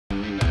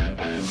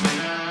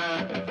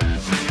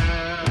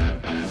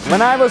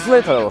When I was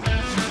little,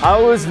 I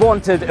always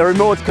wanted a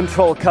remote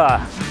control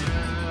car.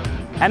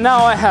 And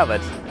now I have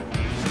it.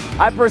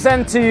 I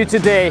present to you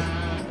today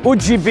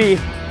UGB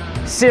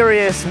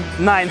Series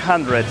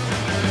 900.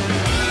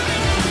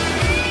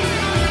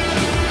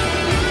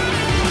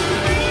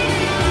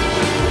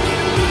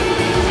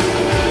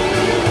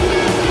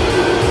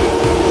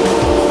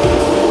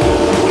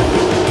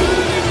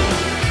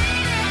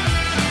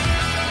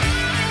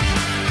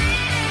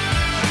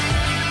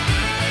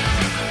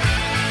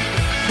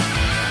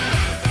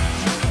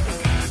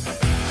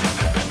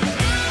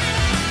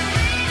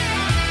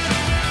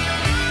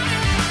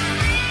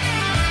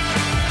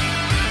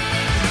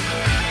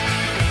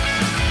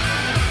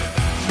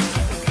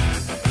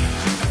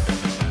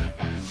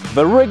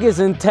 The rig is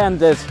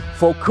intended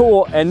for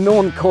core and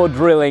non-core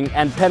drilling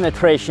and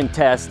penetration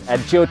tests at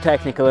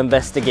geotechnical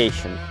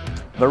investigation.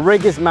 The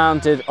rig is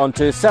mounted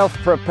onto a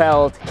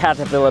self-propelled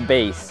Caterpillar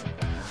base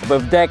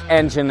with deck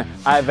engine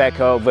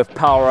Iveco with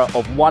power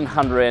of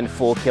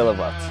 104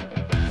 kilowatts.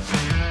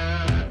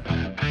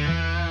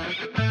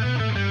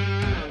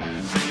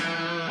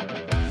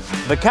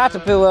 The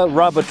Caterpillar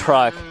rubber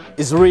truck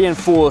is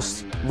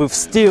reinforced with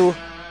steel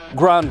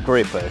ground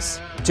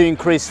grippers to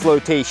increase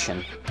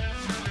flotation.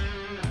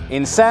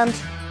 In sand,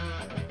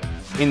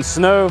 in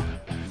snow,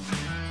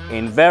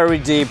 in very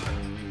deep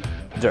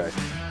dirt.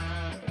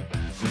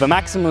 The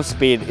maximum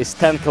speed is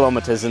 10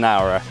 kilometers an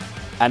hour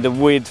and the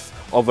width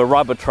of a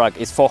rubber truck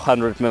is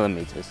 400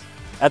 millimeters.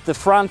 At the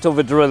front of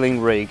a drilling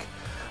rig,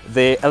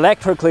 the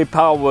electrically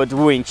powered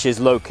winch is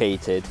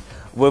located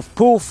with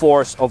pull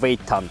force of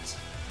 8 tons.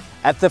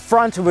 At the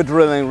front of a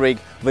drilling rig,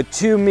 the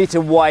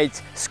 2-meter wide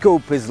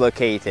scope is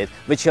located,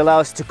 which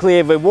allows to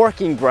clear the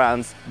working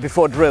grounds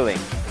before drilling.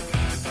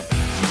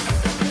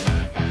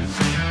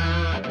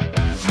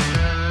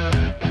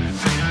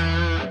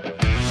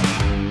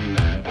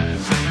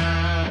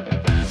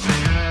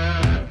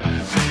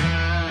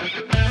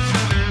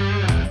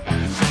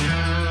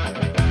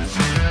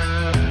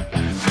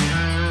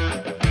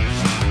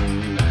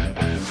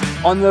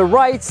 On the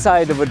right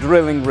side of a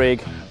drilling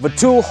rig, the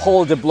tool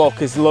holder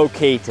block is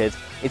located.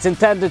 It's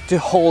intended to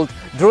hold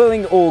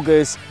drilling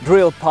augers,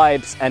 drill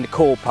pipes and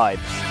core pipes.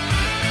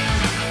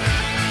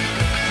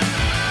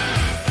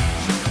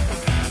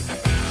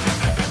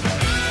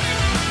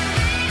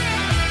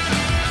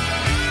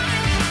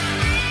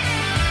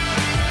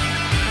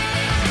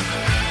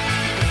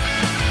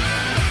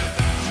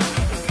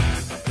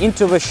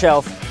 Into the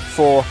shelf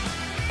for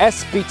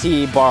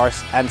SPT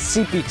bars and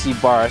CPT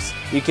bars,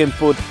 you can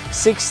put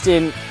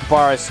 16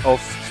 bars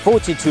of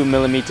 42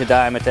 mm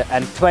diameter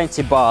and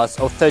 20 bars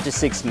of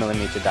 36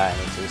 mm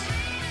diameters,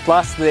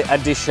 plus the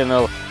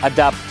additional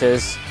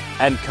adapters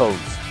and cones.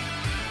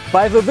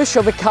 By the wish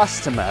of a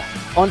customer,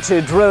 onto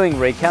a drilling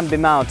rig can be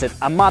mounted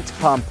a mud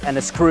pump and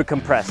a screw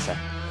compressor.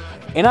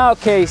 In our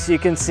case, you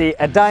can see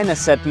a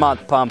Dynaset mud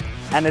pump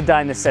and a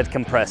Dynaset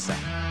compressor.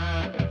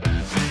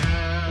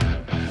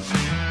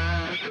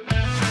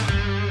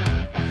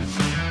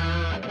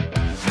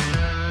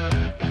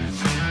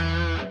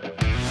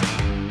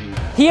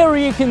 Here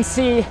you can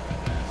see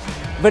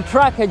the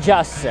track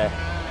adjuster.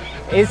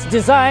 It's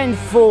designed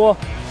for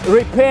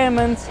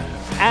repairment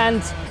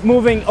and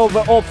moving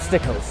over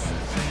obstacles.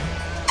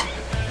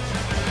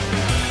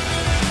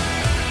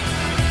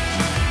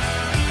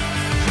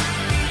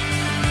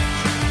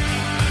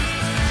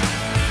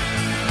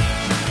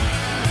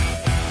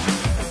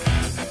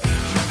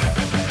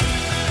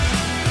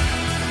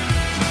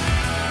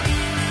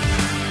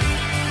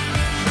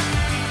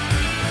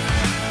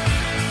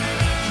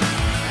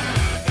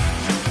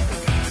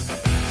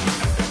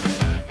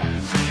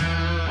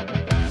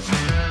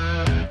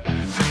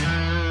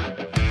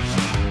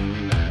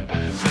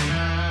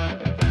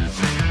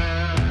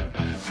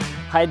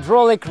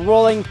 Hydraulic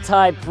rolling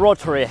type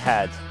rotary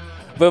head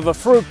with a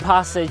through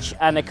passage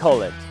and a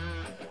collet,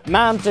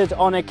 mounted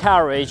on a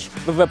carriage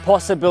with the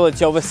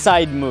possibility of a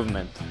side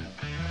movement.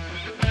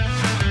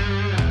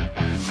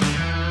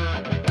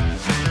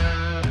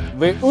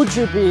 The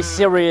UGB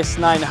Series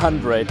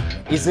 900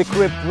 is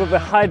equipped with a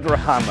hydro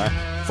hammer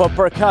for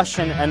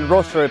percussion and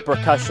rotary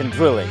percussion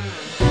drilling.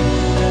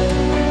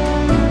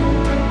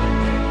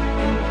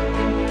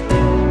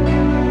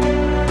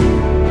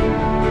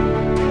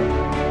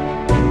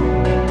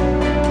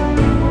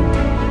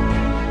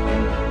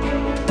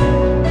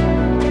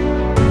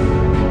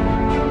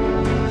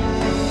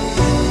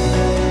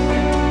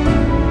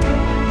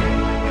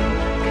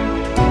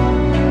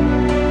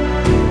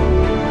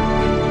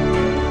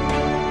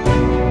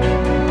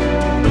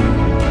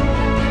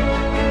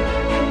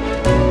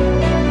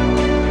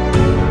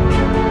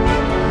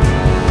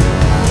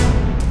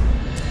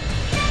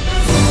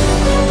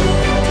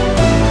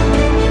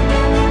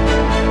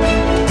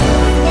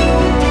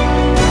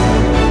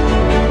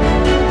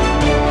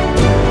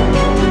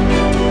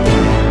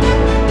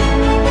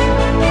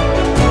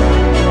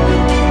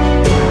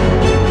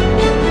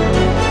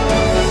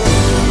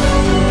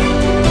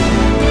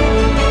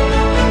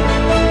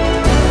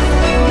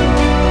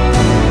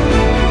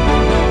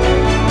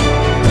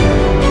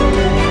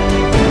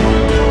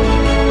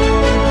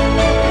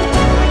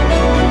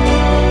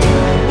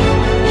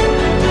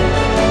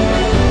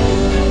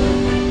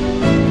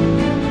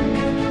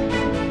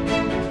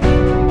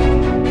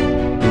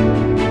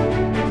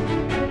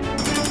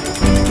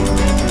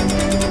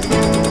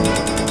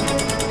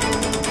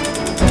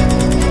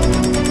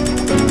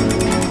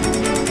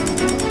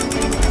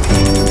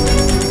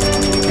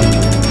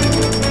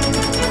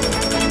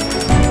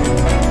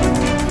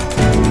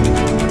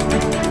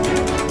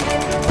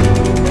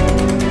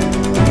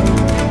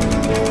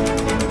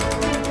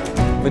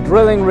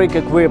 drilling rig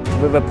equipped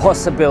with a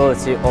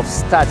possibility of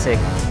static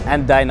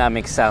and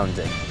dynamic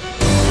sounding.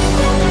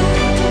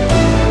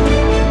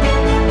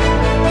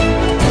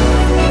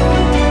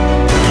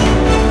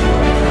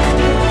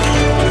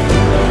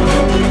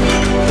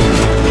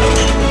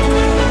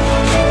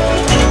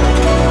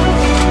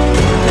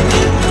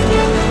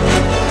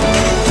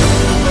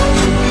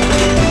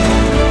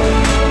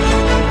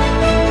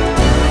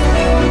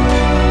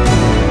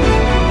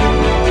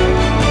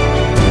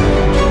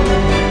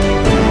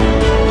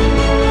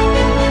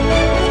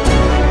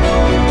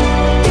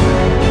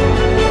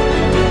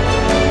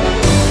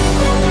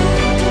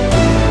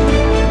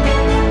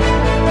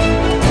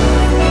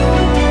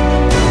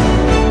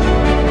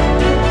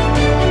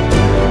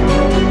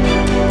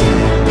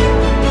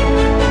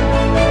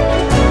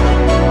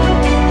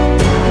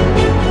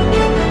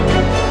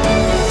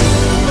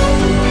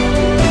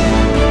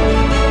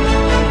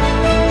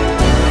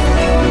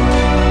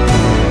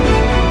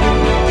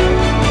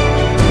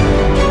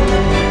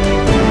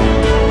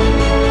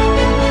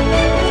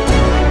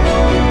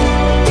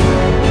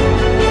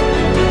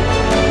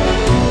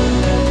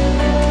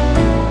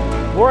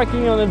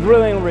 Working on a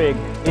drilling rig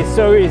is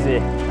so easy.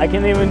 I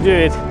can even do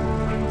it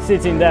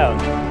sitting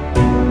down.